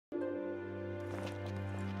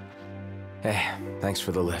Hey, thanks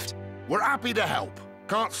for the lift. We're happy to help.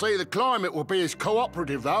 Can't say the climate will be as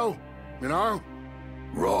cooperative, though. You know?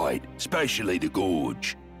 Right, especially the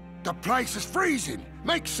gorge. The place is freezing.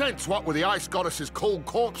 Makes sense, what with the ice goddess's cold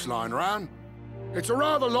corpse lying around. It's a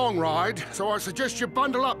rather long ride, so I suggest you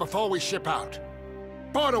bundle up before we ship out.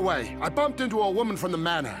 By the way, I bumped into a woman from the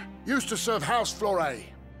manor. Used to serve House Flore.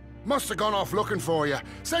 Must have gone off looking for you.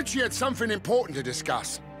 Said she had something important to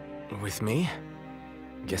discuss. With me?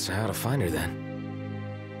 Guess I ought to find her then.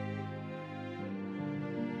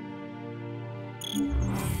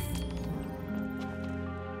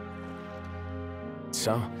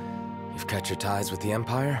 So, you've cut your ties with the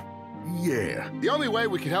Empire? Yeah. The only way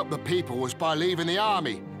we could help the people was by leaving the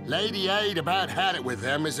army. Lady A'd about had it with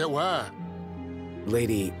them, as it were.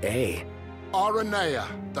 Lady A? Aranea,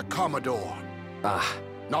 the Commodore. Ah.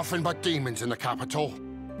 Nothing but demons in the capital.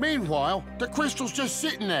 Meanwhile, the crystal's just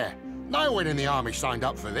sitting there. No one in the army signed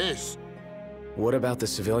up for this. What about the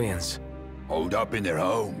civilians? Holed up in their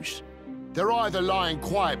homes. They're either lying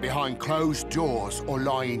quiet behind closed doors or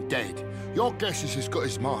lying dead. Your guess is as good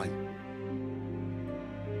as mine.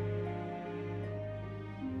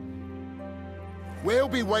 We'll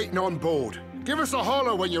be waiting on board. Give us a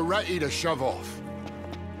holler when you're ready to shove off.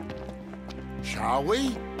 Shall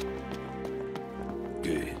we?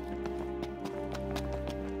 Good.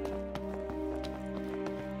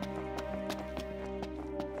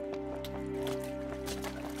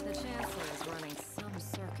 The Chancellor is running some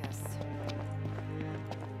circus.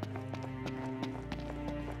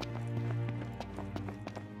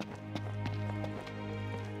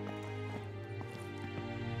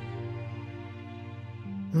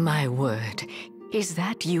 My word. Is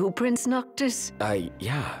that you, Prince Noctis?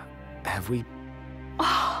 Yeah. Have we...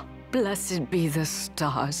 Oh, blessed be the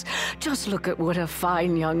stars. Just look at what a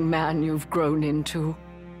fine young man you've grown into.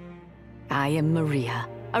 I am Maria,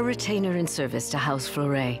 a retainer in service to House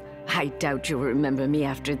Flore. I doubt you'll remember me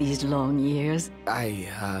after these long years.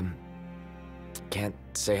 Can't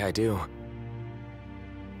say I do.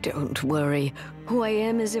 Don't worry. Who I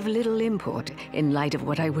am is of little import in light of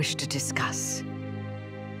what I wish to discuss.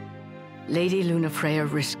 Lady Lunafreya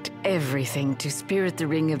risked everything to spirit the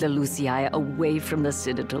ring of the Lucii away from the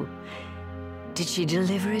Citadel. Did she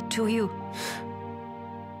deliver it to you?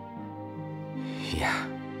 Yeah.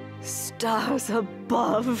 Stars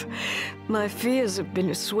above! My fears have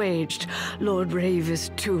been assuaged. Lord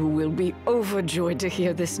Ravis, too, will be overjoyed to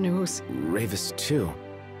hear this news. Ravis, too.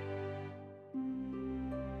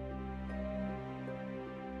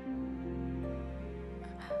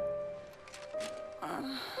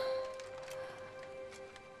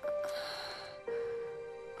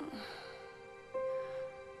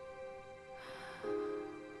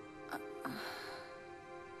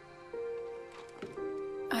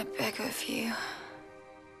 I beg of you,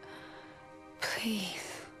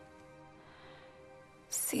 please,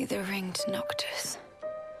 see the ring to Noctis,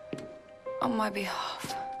 on my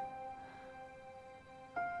behalf.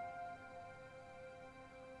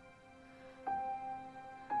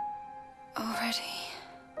 Already,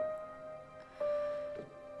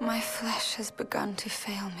 my flesh has begun to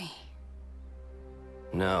fail me.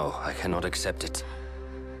 No, I cannot accept it.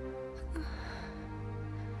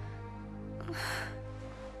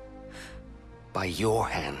 By your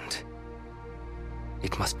hand.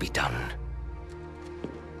 It must be done.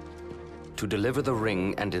 To deliver the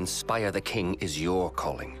ring and inspire the king is your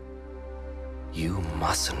calling. You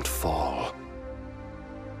mustn't fall.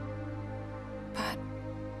 But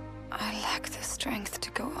I lack the strength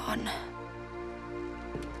to go on.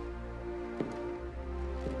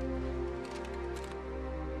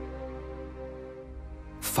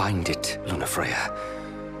 Find it, Lunafreya.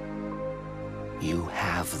 You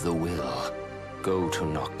have the will. Go to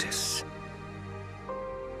Noctis.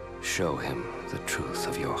 Show him the truth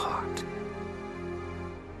of your heart.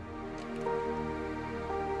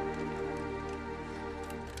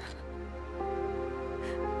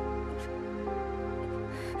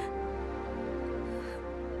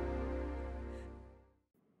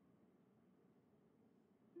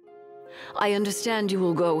 I understand you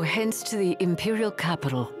will go hence to the Imperial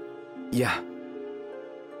capital. Yeah.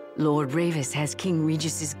 Lord Ravis has King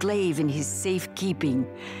Regis's glaive in his safekeeping,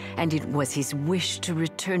 and it was his wish to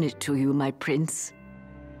return it to you, my prince.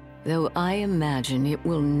 Though I imagine it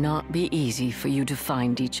will not be easy for you to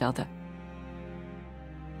find each other.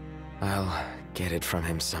 I'll get it from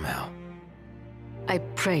him somehow. I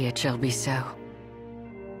pray it shall be so.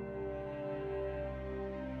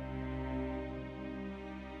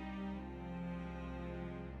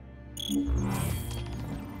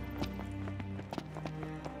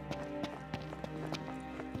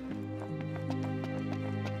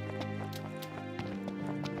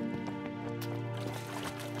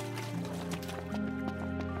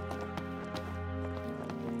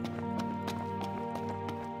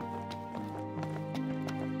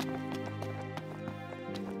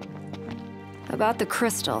 About the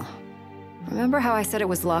crystal. Remember how I said it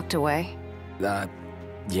was locked away?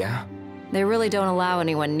 Yeah? They really don't allow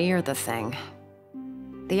anyone near the thing.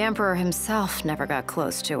 The Emperor himself never got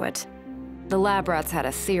close to it. The lab rats had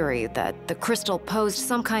a theory that the crystal posed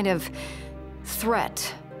some kind of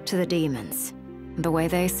threat to the demons. The way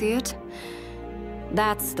they see it,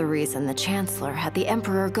 that's the reason the Chancellor had the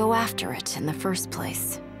Emperor go after it in the first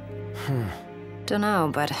place. Dunno,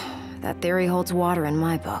 but that theory holds water in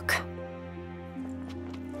my book.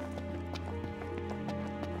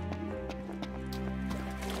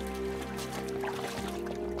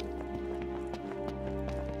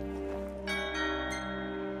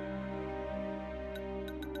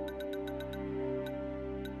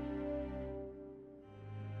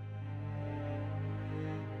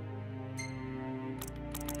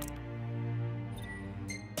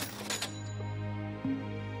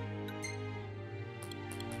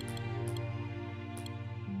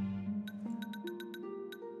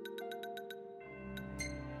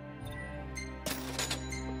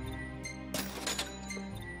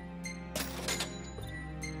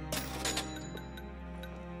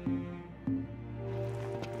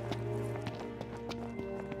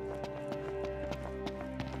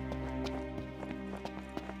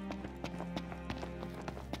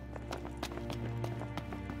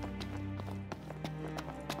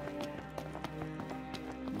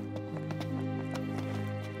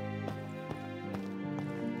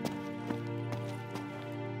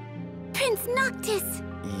 Prince Noctis!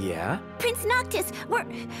 Yeah? Prince Noctis,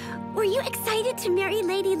 were you excited to marry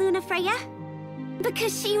Lady Lunafreya?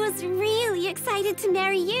 Because she was really excited to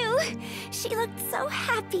marry you. She looked so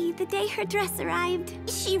happy the day her dress arrived.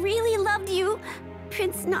 She really loved you,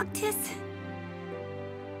 Prince Noctis.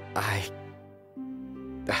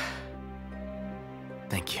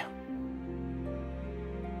 Thank you.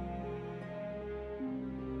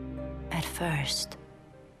 At first,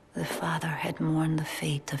 the father had mourned the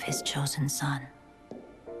fate of his chosen son.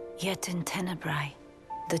 Yet in Tenebrae,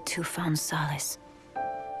 the two found solace.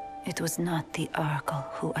 It was not the Oracle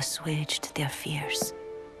who assuaged their fears,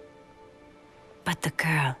 but the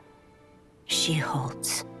girl. She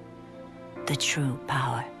holds the true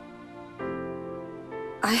power.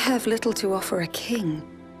 I have little to offer a king,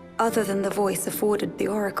 other than the voice afforded the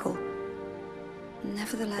Oracle.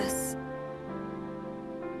 Nevertheless...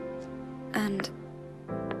 And...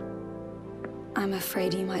 I'm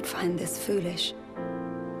afraid you might find this foolish.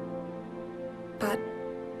 But...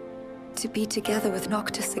 to be together with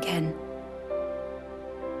Noctis again,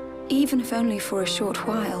 even if only for a short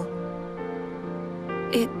while,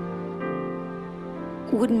 it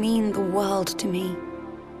would mean the world to me.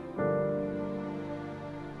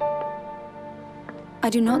 I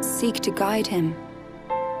do not seek to guide him,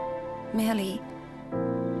 merely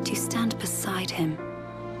to stand beside him.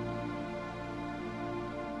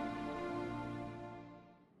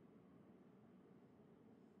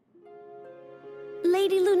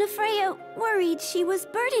 Lady Lunafreya worried she was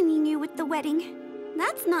burdening you with the wedding.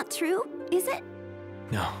 That's not true, is it?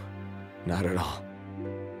 No, not at all.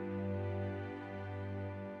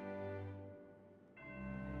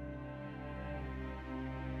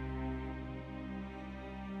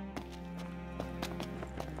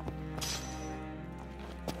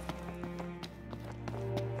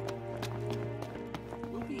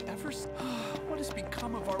 Will we ever... What has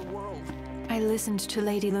become of our world? I listened to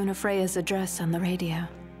Lady Lunafreya's address on the radio.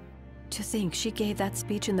 To think she gave that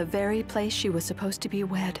speech in the very place she was supposed to be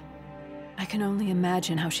wed. I can only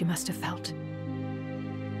imagine how she must have felt.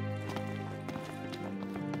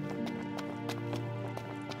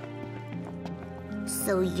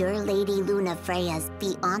 So you're Lady Lunafreya's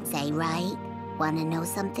fiancé, right? Wanna know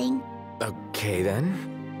something? Okay,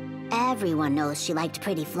 then. Everyone knows she liked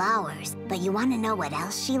pretty flowers, but you wanna know what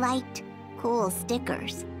else she liked? Cool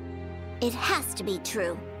stickers. It has to be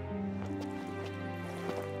true.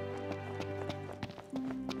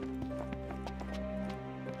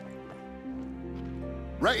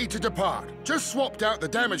 Ready to depart. Just swapped out the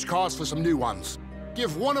damage cars for some new ones.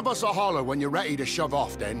 Give one of us a holler when you're ready to shove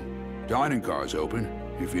off, then. Dining car's open,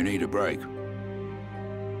 if you need a break.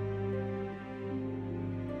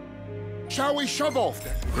 Shall we shove off,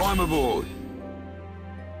 then? Climb aboard.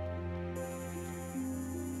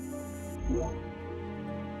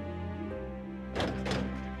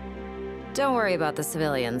 Don't worry about the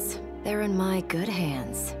civilians. They're in my good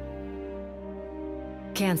hands.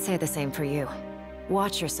 Can't say the same for you.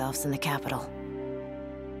 Watch yourselves in the capital.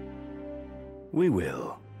 We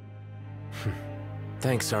will.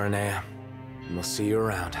 Thanks, Arnea. We'll see you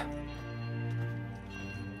around.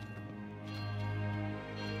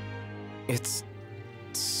 It's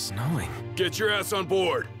snowing. Get your ass on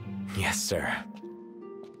board. Yes, sir.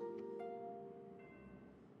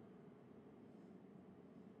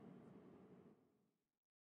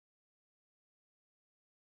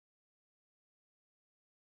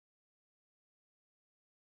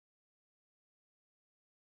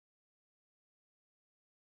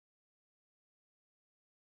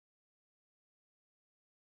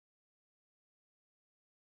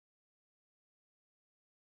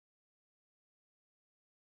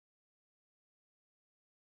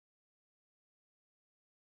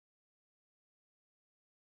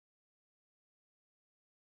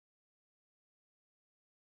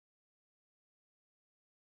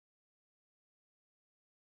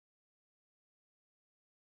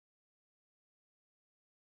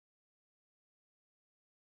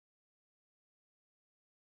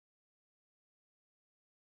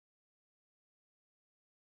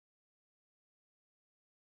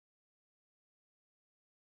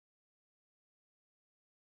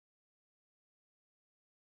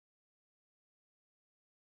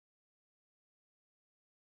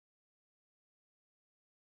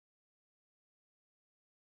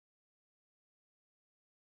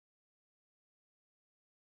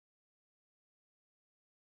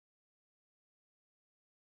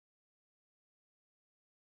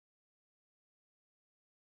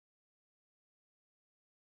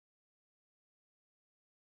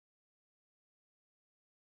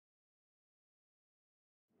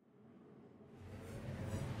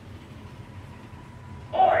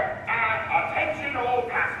 Attention all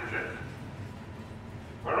passengers.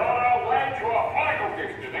 We're on our way to our final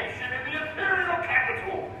destination in the Imperial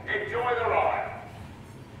capital. Enjoy the ride.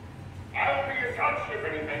 I'll be in touch if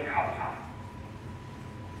anything comes up.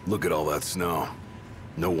 Look at all that snow.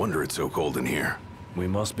 No wonder it's so cold in here. We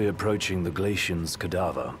must be approaching the Glacian's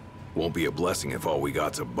cadaver. Won't be a blessing if all we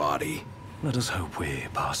got's a body. Let us hope we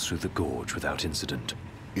pass through the gorge without incident.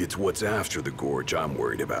 It's what's after the gorge I'm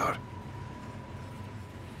worried about.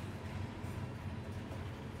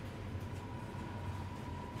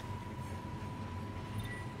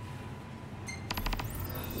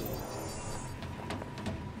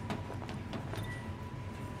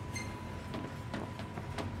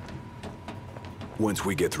 Once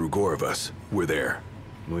we get through Gorvas, we're there.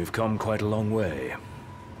 We've come quite a long way.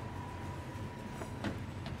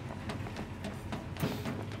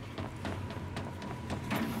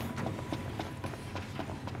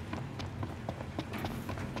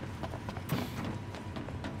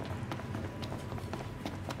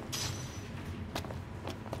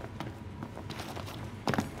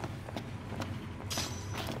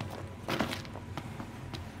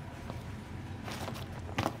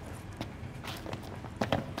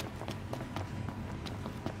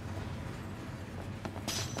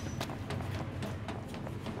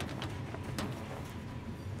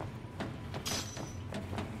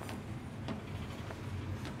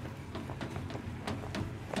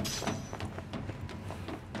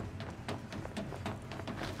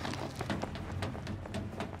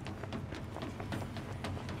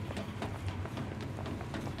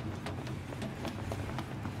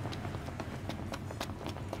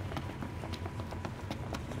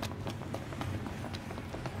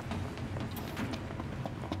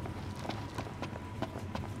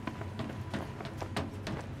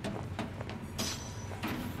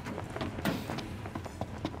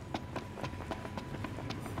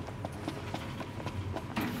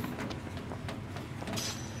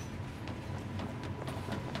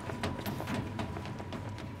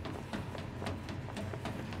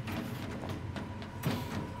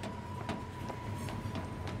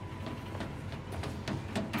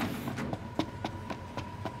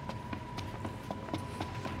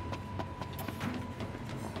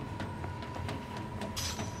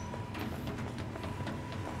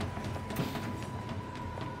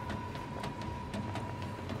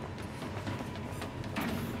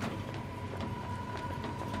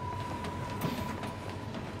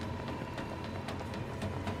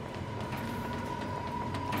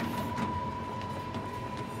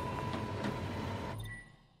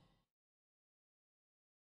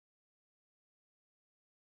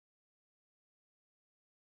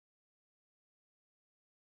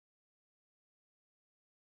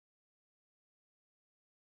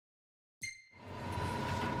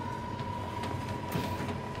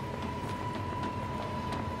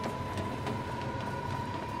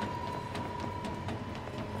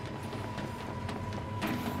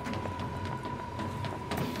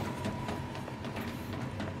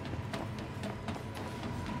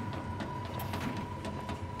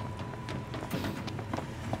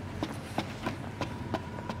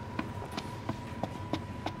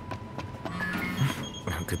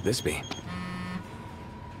 How could this be?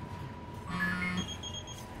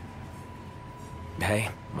 Hey,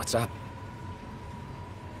 what's up?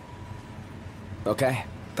 Okay,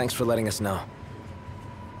 thanks for letting us know.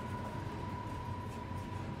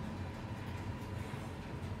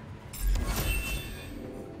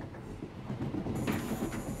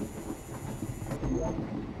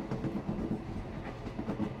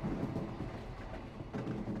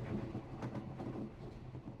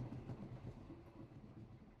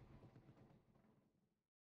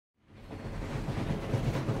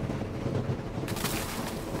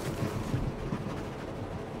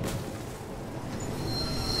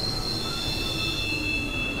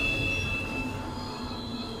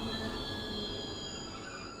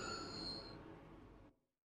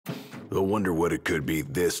 I wonder what it could be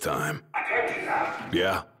this time. Attention now.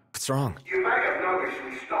 Yeah? What's wrong? You may have noticed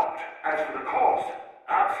we stopped. As for the cause,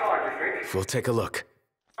 outside, you think? We'll take a look.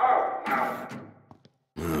 Oh, now.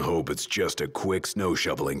 I hope it's just a quick snow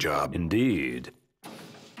shoveling job. Indeed.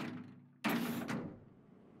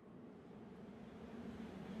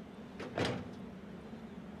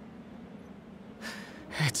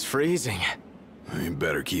 It's freezing. You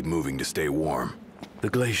better keep moving to stay warm. The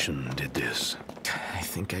Glacian did this. I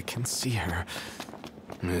think I can see her.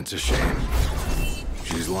 It's a shame.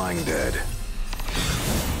 She's lying dead.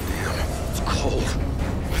 Damn, it's cold.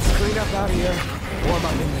 Let's clean up out here. Warm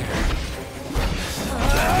up in there.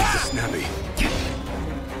 It's a snappy.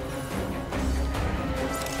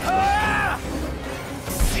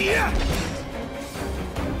 See ya!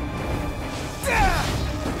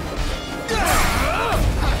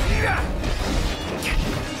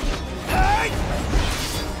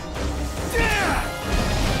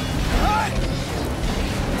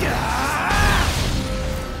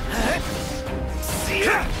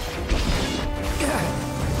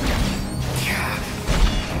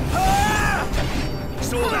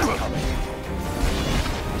 Saw that coming.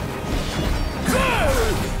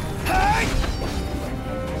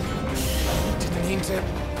 Didn't mean to.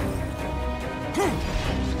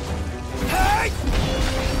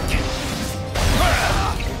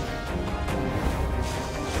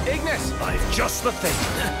 Ignis! I've just the thing.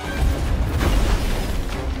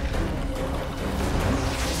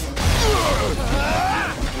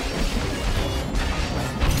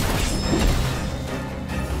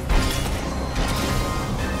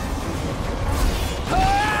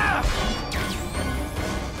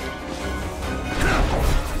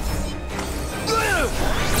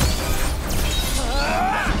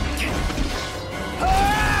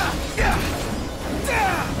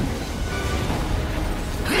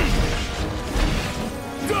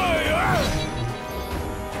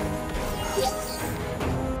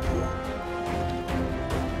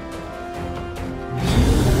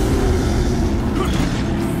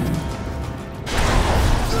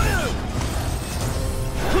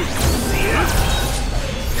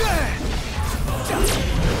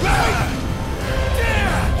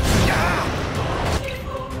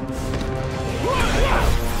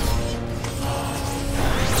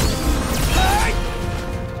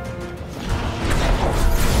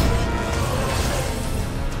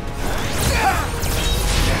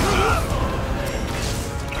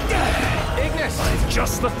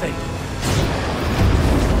 Just the thing.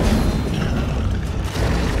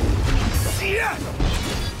 See ya!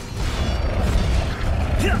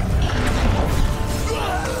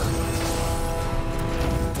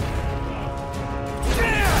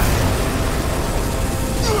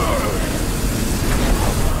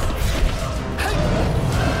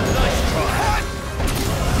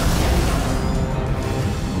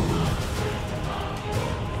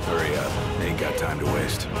 Hurry up. Ain't got time to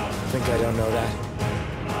waste. Think I don't know that?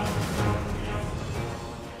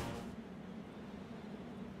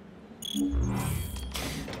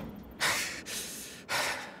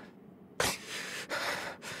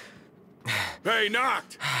 Hey,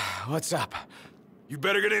 Knocked! What's up? You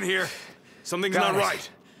better get in here. Something's Got not it. right.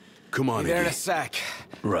 Come on, Be there in a Iggy. sec.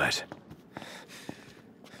 Right.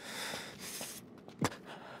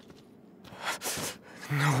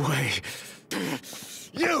 No way.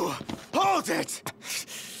 You! Hold it!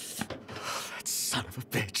 That son of a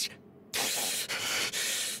bitch.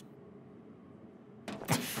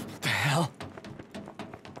 What the hell?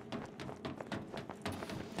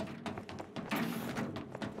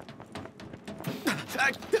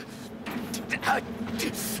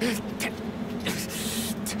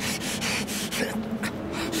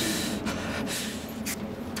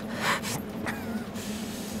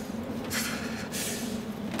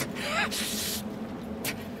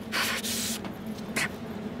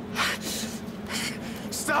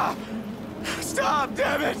 Stop! Stop,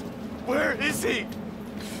 damn it! Where is he?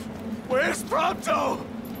 Where's Prompto?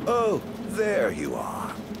 Oh, there you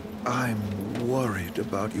are. I'm worried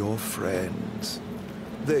about your friends.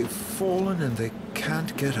 They've fallen and they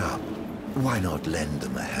can't get up. Why not lend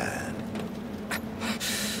them a hand?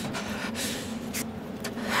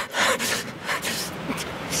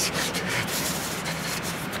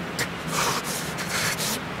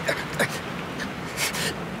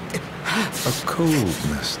 A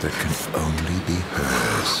coldness that can only be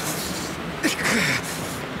hers.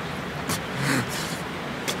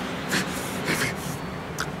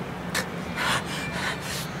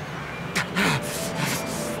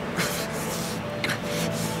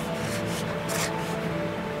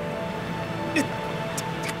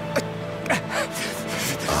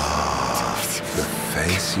 Ah, the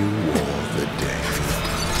face you wore the day.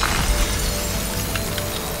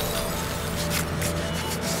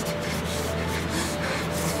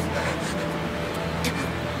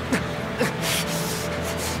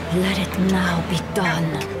 Let it now be done,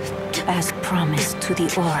 as promised to the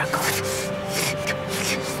Oracle.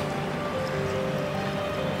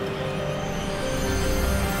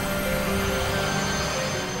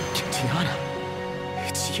 Tiana,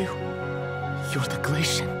 it's you. You're the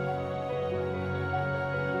Glacian.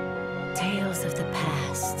 Tales of the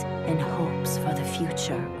past and hopes for the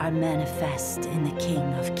future are manifest in the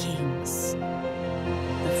King of Kings.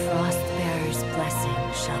 The Frostbearer's blessing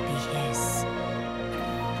shall be his.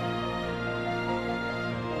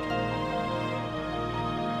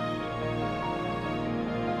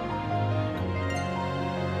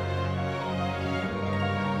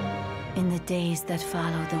 In the days that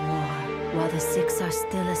follow the war, while the Six are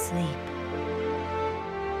still asleep,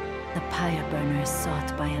 the pyre burner is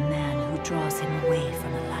sought by a man who draws him away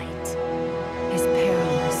from the light. His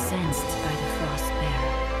peril is sensed by the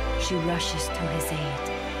Frostbearer. She rushes to his aid,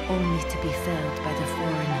 only to be felled by the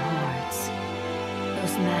foreign hordes.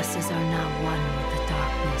 Those masses are now one with the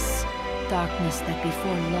darkness. Darkness that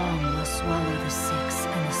before long will swallow the Six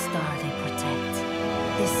and the star they protect.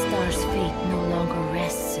 This star's fate no longer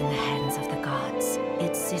rests in the hands of the gods.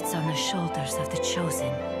 It sits on the shoulders of the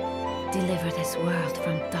Chosen. Deliver this world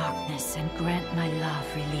from darkness and grant my love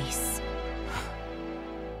release.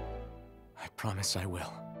 I promise I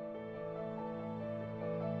will.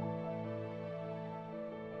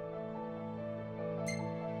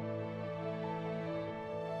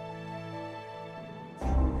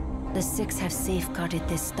 The Six have safeguarded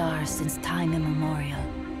this star since time immemorial.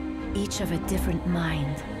 Each of a different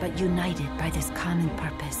mind, but united by this common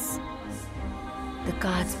purpose. The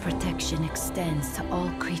gods' protection extends to all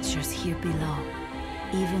creatures here below,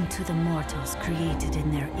 even to the mortals created in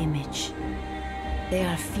their image. They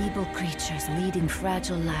are feeble creatures leading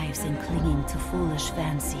fragile lives and clinging to foolish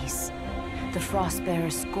fancies. The Frostbearer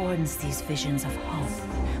scorns these visions of hope,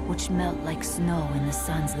 which melt like snow in the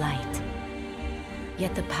sun's light.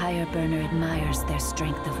 Yet the pyre burner admires their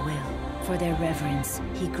strength of will. For their reverence,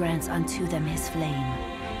 he grants unto them his flame,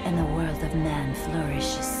 and the world of man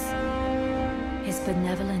flourishes. His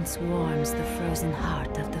benevolence warms the frozen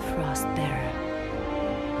heart of the Frostbearer.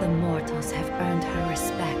 The mortals have earned her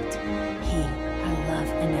respect, he her love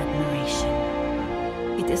and admiration.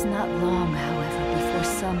 It is not long, however, before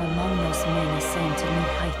some among those men ascend to new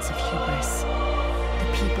heights of hubris. The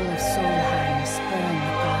people of Solheim spurn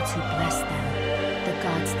the gods who blessed them, the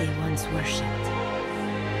gods they once worshipped.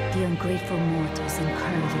 The ungrateful mortals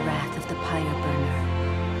incur the wrath of the pyre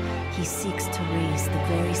burner. He seeks to raise the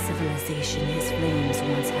very civilization his flames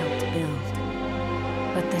once helped build.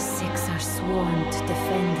 But the Six are sworn to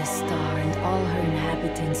defend the star and all her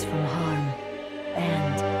inhabitants from harm,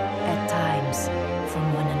 and, at times,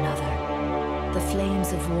 from one another. The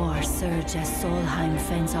flames of war surge as Solheim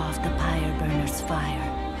fends off the pyre burner's fire.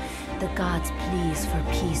 The gods' pleas for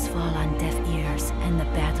peace fall on deaf ears, and the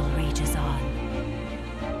battle rages on.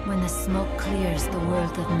 When the smoke clears, the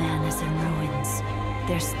world of man is in ruins,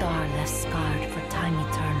 their star left scarred for time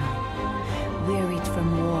eternal. Wearied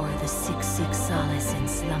from war, the Six seek solace in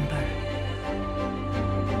slumber.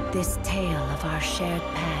 This tale of our shared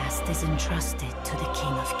past is entrusted to the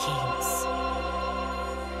King of Kings,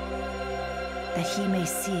 that he may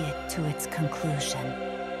see it to its conclusion.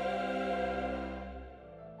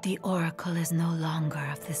 The Oracle is no longer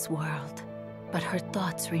of this world, but her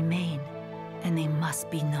thoughts remain, and they must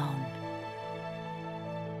be known.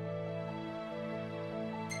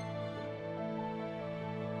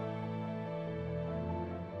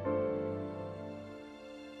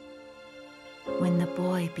 When the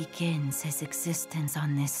boy begins his existence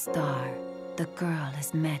on this star, the girl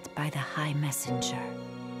is met by the High Messenger.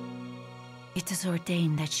 It is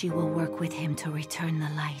ordained that she will work with him to return the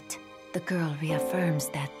light. The girl reaffirms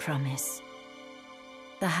that promise.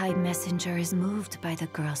 The High Messenger is moved by the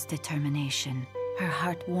girl's determination her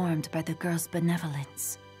heart warmed by the girl's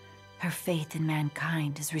benevolence. Her faith in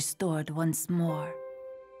mankind is restored once more.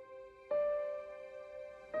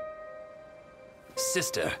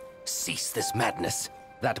 Sister, cease this madness.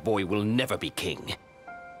 That boy will never be king.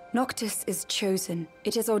 Noctis is chosen.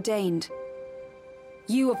 It is ordained.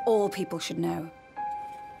 You of all people should know.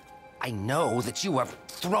 I know that you are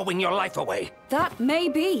throwing your life away. That may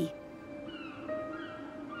be.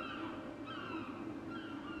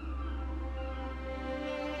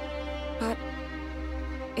 But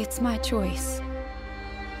it's my choice.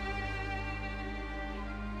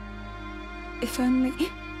 If only...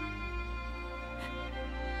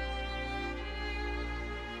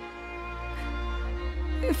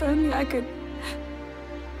 If only I could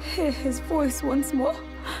hear his voice once more.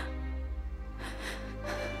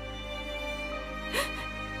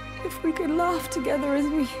 If we could laugh together as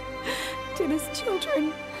we did as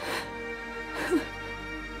children.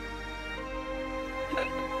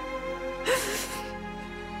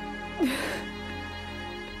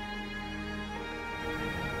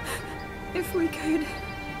 If we could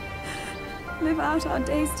live out our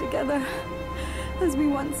days together as we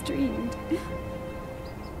once dreamed.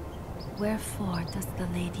 Wherefore does the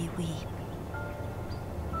lady weep?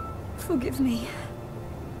 Forgive me.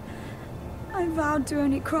 I vowed to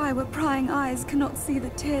only cry where prying eyes cannot see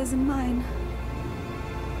the tears in mine.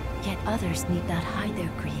 Yet others need not hide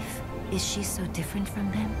their grief. Is she so different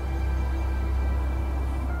from them?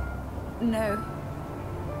 No.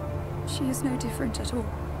 She is no different at all.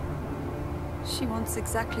 She wants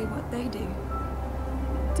exactly what they do.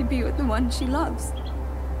 To be with the one she loves.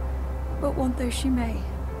 But want though she may,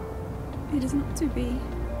 it is not to be.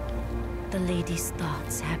 The lady's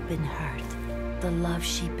thoughts have been heard. The love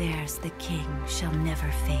she bears the king shall never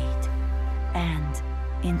fade. And,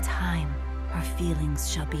 in time, her feelings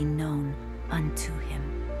shall be known unto him.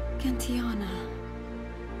 Gentiana.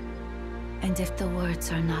 And if the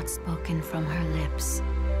words are not spoken from her lips,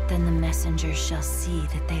 then the messengers shall see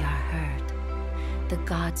that they are heard. The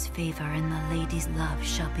god's favor and the lady's love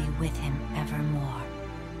shall be with him evermore.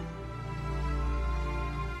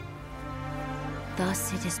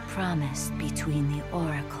 Thus it is promised between the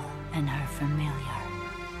oracle and her familiar.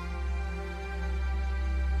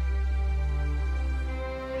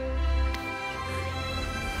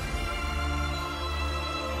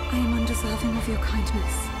 I am undeserving of your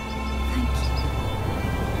kindness. Thank you.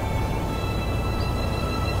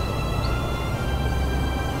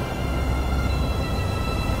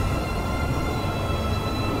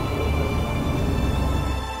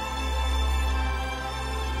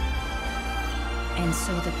 And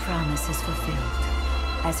so the promise is fulfilled.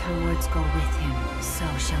 As her words go with him, so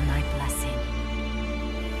shall my blessing.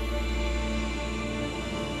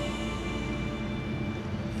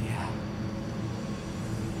 Yeah.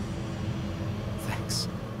 Thanks.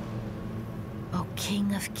 O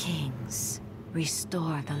King of Kings,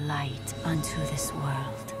 restore the light unto this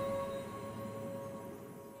world.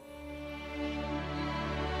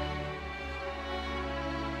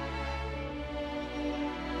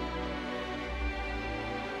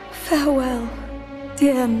 Farewell,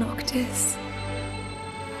 dear Noctis.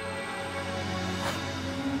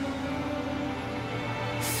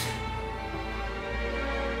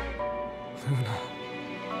 Luna,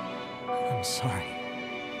 I'm sorry.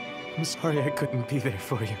 I'm sorry I couldn't be there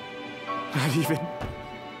for you. Not even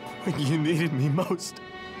when you needed me most.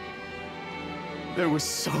 There was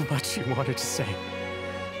so much you wanted to say.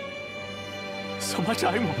 So much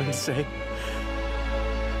I wanted to say.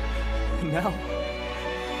 And now,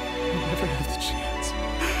 I'll never have the chance.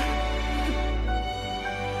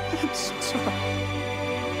 I'm so sorry.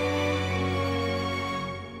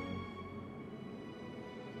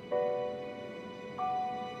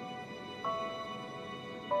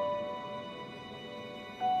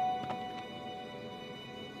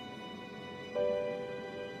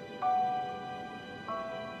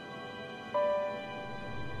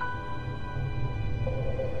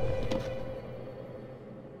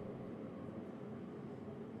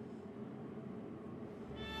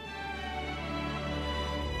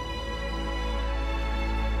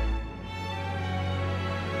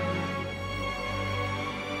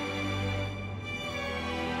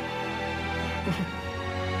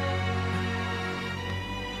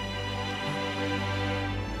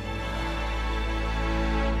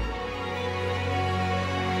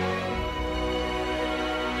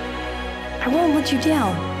 I won't let you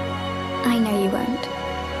down. I know you won't.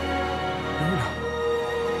 Luna.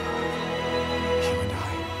 You and I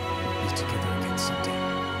will be together again someday.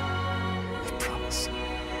 I promise.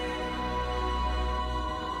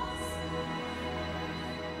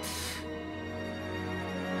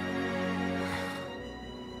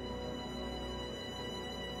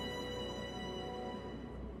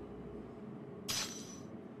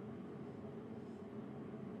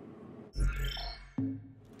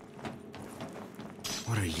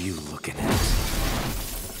 What are you looking at?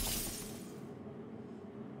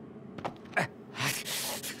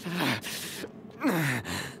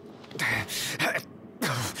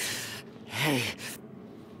 Hey,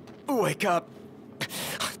 wake up.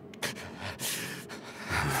 What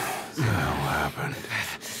the hell happened?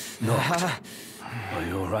 Knocked. Are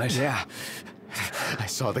you all right? Yeah. I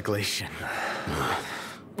saw the glacier.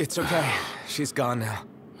 It's okay. She's gone now.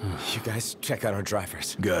 You guys check out our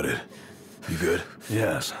drivers. Got it. You good?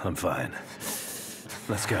 Yes, I'm fine.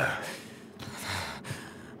 Let's go.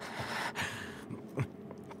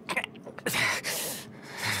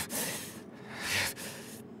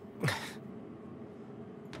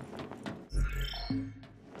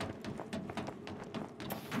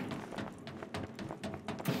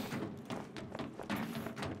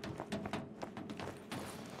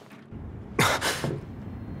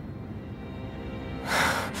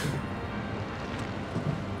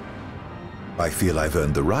 I feel I've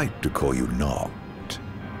earned the right to call you knocked.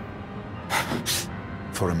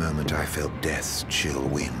 For a moment I felt death's chill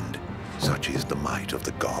wind. Such is the might of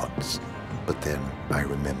the gods. But then I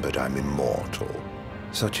remembered I'm immortal.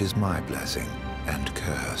 Such is my blessing and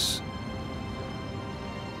curse.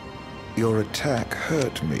 Your attack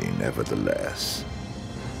hurt me, nevertheless.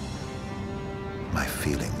 My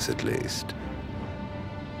feelings, at least.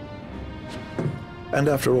 And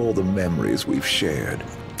after all the memories we've shared,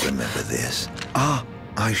 remember this.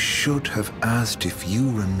 I should have asked if you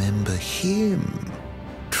remember him.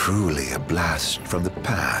 Truly a blast from the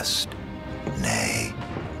past. Nay.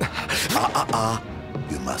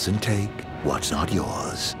 You mustn't take what's not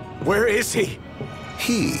yours. Where is he?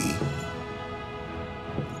 He?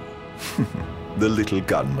 The little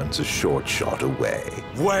gunman's a short shot away.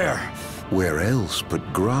 Where? Where else but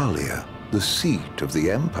Gralia, the seat of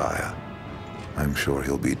the Empire? I'm sure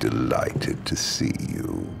he'll be delighted to see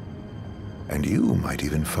you. And you might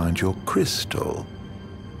even find your crystal.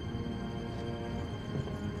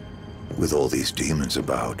 With all these demons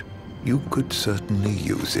about, you could certainly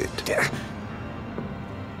use it.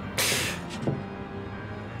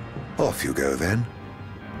 Off you go, then.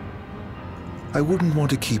 I wouldn't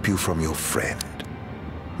want to keep you from your friend.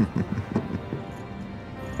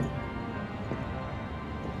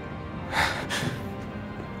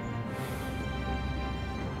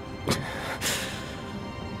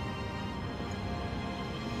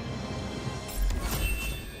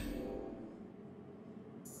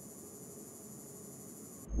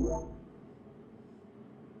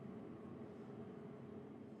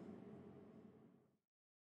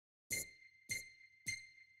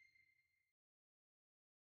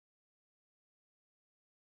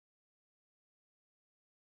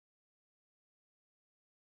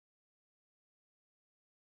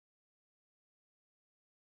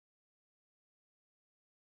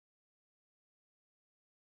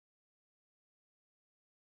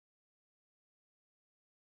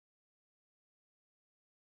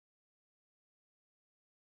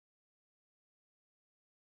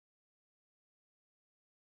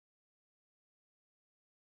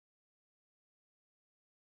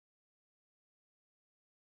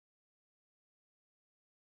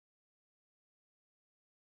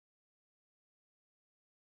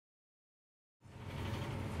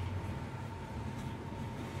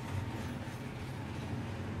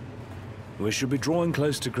 We should be drawing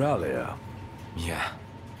close to Gralia. Yeah.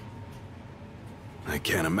 I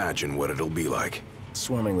can't imagine what it'll be like.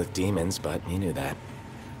 Swarming with demons, but you knew that.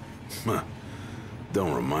 Huh.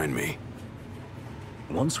 Don't remind me.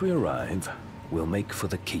 Once we arrive, we'll make for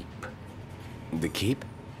the keep. The keep?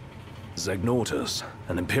 Zagnortus,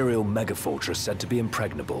 an Imperial megafortress said to be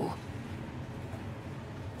impregnable.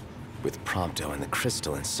 With Prompto and the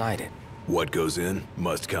crystal inside it. What goes in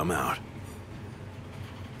must come out.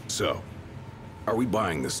 So, are we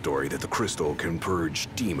buying the story that the crystal can purge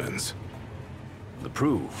demons? The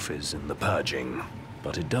proof is in the purging,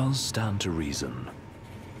 but it does stand to reason.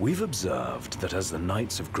 We've observed that as the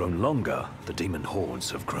nights have grown longer, the demon hordes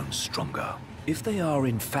have grown stronger. If they are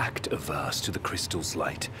in fact averse to the crystal's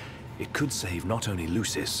light, it could save not only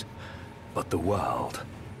Lucis, but the world.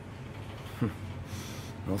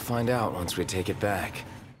 We'll find out once we take it back.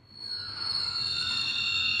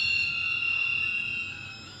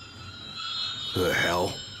 The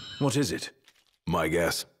hell? What is it? My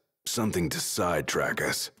guess, something to sidetrack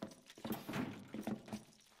us.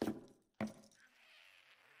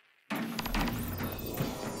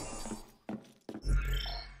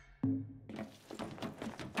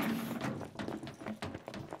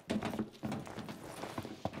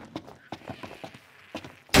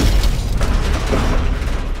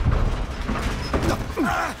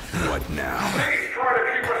 What now? Please try to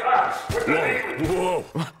keep us out with the Whoa!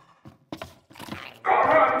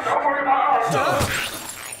 Don't worry about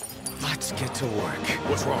us! Let's get to work.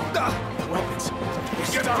 What's wrong? The weapons.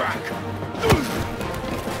 Get back!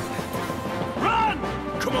 Run!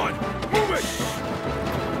 Come on, move it!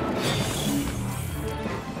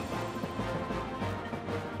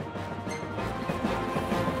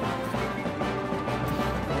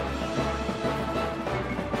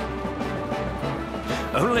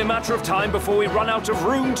 Only a matter of time before we run out of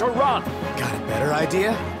room to run. Got a better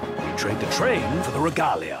idea? We trade the train for the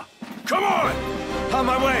regalia. Come on! On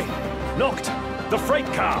my way! Noct, the freight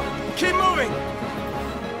car. Keep moving!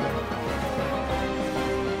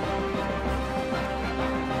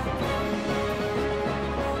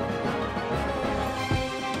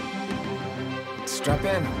 Strap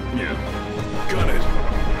in. Yeah. Gun it.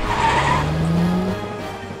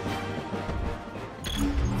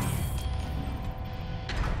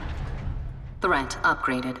 Threat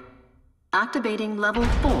upgraded. Activating level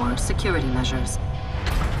 4 security measures.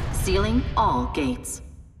 Sealing all gates.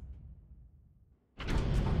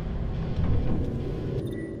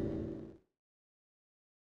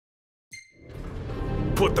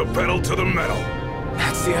 Put the pedal to the metal.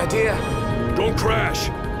 That's the idea. Don't crash.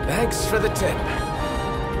 Thanks for the tip.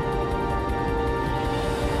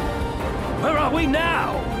 Where are we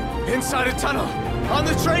now? Inside a tunnel. On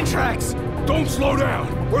the train tracks. Don't slow down,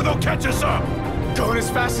 or they'll catch us up. Going as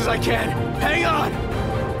fast as I can. Hang on!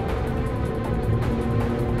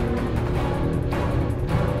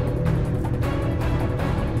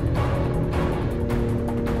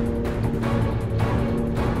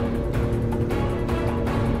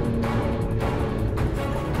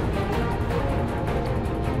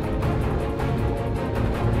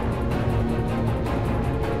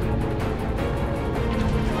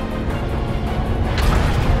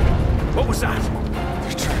 What was that?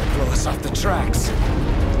 They're trying to blow us off the tracks.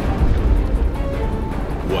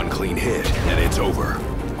 One clean hit, and it's over.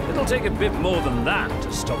 It'll take a bit more than that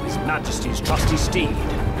to stop His Majesty's trusty steed.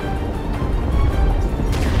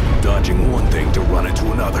 Dodging one thing to run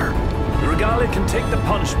into another. The regalia can take the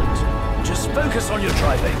punishment. Just focus on your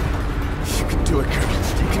driving. You can do it,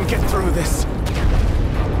 Colonel. You can get through this.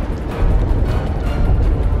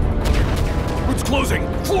 It's closing!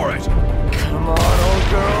 Floor it! Come on, old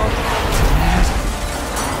girl.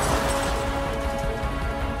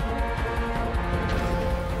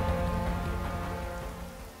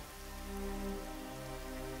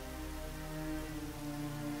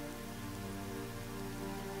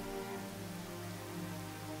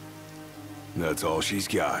 That's all she's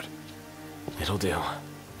got. It'll do.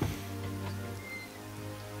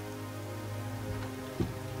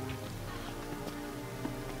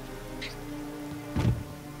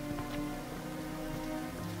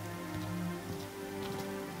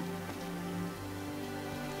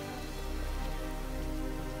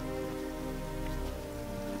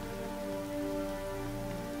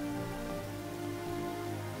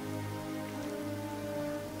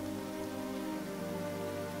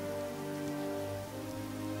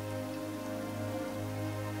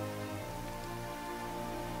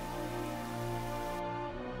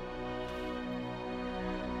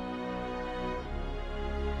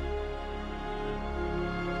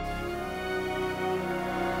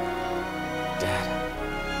 Dad.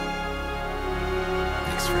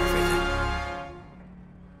 Thanks for everything.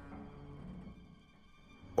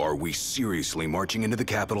 Are we seriously marching into the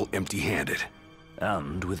capital empty-handed?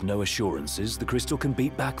 And with no assurances, the crystal can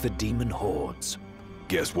beat back the demon hordes.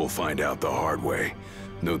 Guess we'll find out the hard way.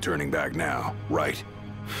 No turning back now, right?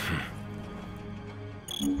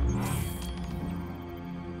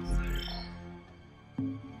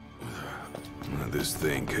 This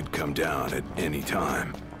thing could come down at any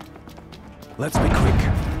time. Let's be quick.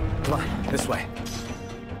 Come on, this way.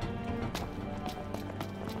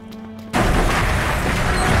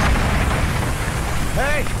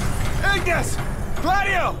 Hey! Ignis!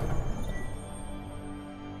 Gladio!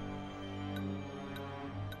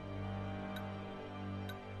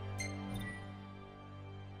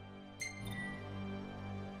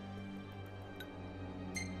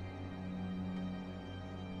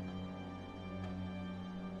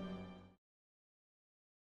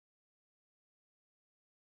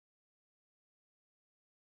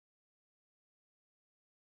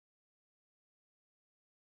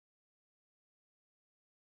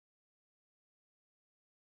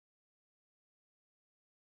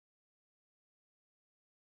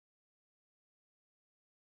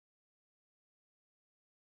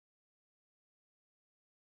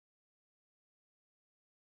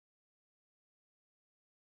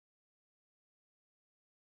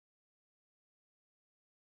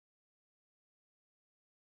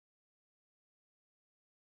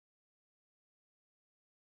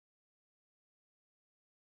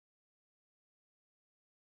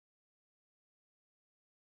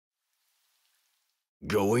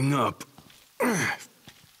 going up.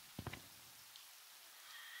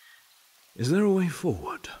 Is there a way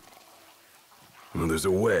forward? Well, there's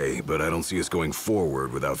a way, but I don't see us going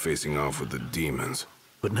forward without facing off with the demons.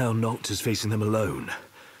 But now Noct is facing them alone.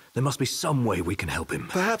 There must be some way we can help him.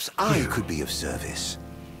 Perhaps I could be of service.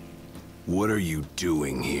 What are you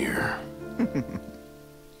doing here?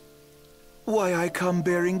 Why, I come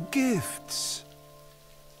bearing gifts.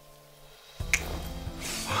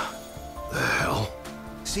 The hell?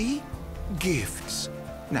 See? Gifts.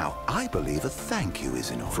 Now, I believe a thank you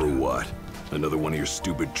is in order. For what? Another one of your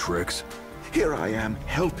stupid tricks? Here I am,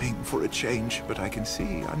 helping for a change, but I can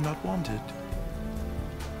see I'm not wanted.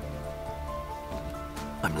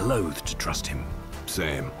 I'm loath to trust him.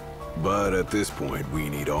 Same. But at this point, we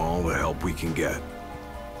need all the help we can get.